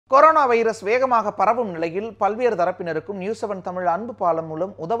Corona virus வேகமாக பரவும் நிலையில் பல்வேறு தரப்பினருக்கும் நியூஸ் 7 தமிழ் அன்பு பாலம்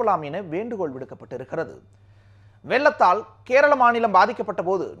மூலம் உதவலாம் என வேண்டுகோள் விடுக்கப்பட்டிருக்கிறது. வெள்ளத்தால் கேரள மாநிலம் பாதிக்கப்பட்ட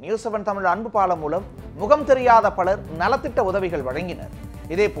போது நியூஸ் 7 தமிழ் அன்பு பாலம் மூலம் முகம் தெரியாத பலர் நலத்திட்ட உதவிகள் வழங்கினர்.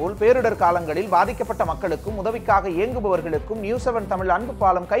 இதேபோல் பேரிடர் காலங்களில் பாதிக்கப்பட்ட மக்களுக்கும் உதவிக்காக இயங்குபவர்களுக்கும் நியூஸ் 7 தமிழ் அன்பு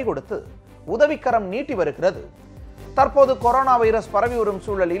பாலம் கை கொடுத்து உதவிக்கரம் நீட்டி வருகிறது. தற்போது கொரோனா வைரஸ் பரவி வரும்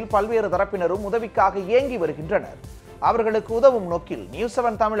சூழலில் பல்வேறு தரப்பினரும் உதவிக்காக இயங்கி வருகின்றனர். அவர்களுக்கு உதவும் நோக்கில் நியூஸ்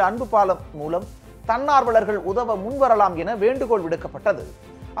 7 தமிழ் அன்பு பாலம் மூலம் தன்னார்வலர்கள் உதவ முன்வரலாம் என வேண்டுகோள் விடுக்கப்பட்டது.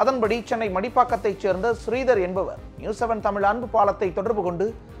 அதன்படி சென்னை மடிப்பாக்கத்தைச் சேர்ந்த ஸ்ரீதர் என்பவர் நியூஸ் 7 தமிழ் அன்பு பாலத்தை தொடர்பு கொண்டு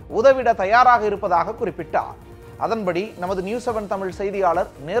உதவிட தயாராக இருப்பதாக குறிப்பிட்டார். அதன்படி நமது நியூஸ் 7 தமிழ்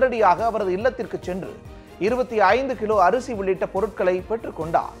செய்தியாளர் நேரடியாக அவரது இல்லத்திற்கு சென்று 25 கிலோ அரிசி உள்ளிட்ட பொருட்களை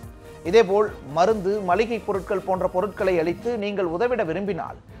பெற்றுக்கொண்டார். இதேபோல் மருந்து, மளிகை பொருட்கள் போன்ற பொருட்களை அளித்து நீங்கள் உதவிட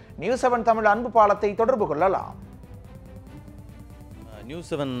விரும்பினால் நியூஸ் 7 தமிழ் அன்பு பாலத்தை தொடர்பு கொள்ளலாம். நியூஸ்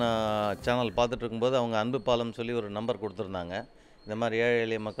 7 சேனல் பார்த்துட்டு இருக்கும்போது அவங்க அன்பு பாலம் சொல்லி ஒரு நம்பர் கொடுத்துருந்தாங்க. இந்த மாதிரி ஏழை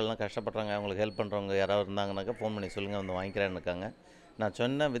எளிய மக்கள்லாம் கஷ்டப்படுறாங்க, அவங்களுக்கு ஹெல்ப் பண்ணுறவங்க யாராவது இருந்தாங்கனாக்கா ஃபோன் பண்ணி சொல்லுங்கள், வந்து வாங்கிக்கிறேன்னு இருக்காங்க. நான்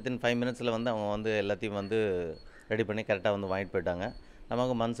சொன்னேன் வித்தின் 5 மினிட்ஸில் வந்து அவங்க வந்து எல்லாத்தையும் ரெடி பண்ணி கரெக்டாக வாங்கிட்டு போயிட்டாங்க.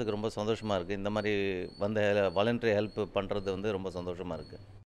 நமக்கு மனசுக்கு ரொம்ப சந்தோஷமாக இருக்குது. இந்த மாதிரி வாலண்டரி ஹெல்ப் பண்ணுறது ரொம்ப சந்தோஷமாக இருக்குது.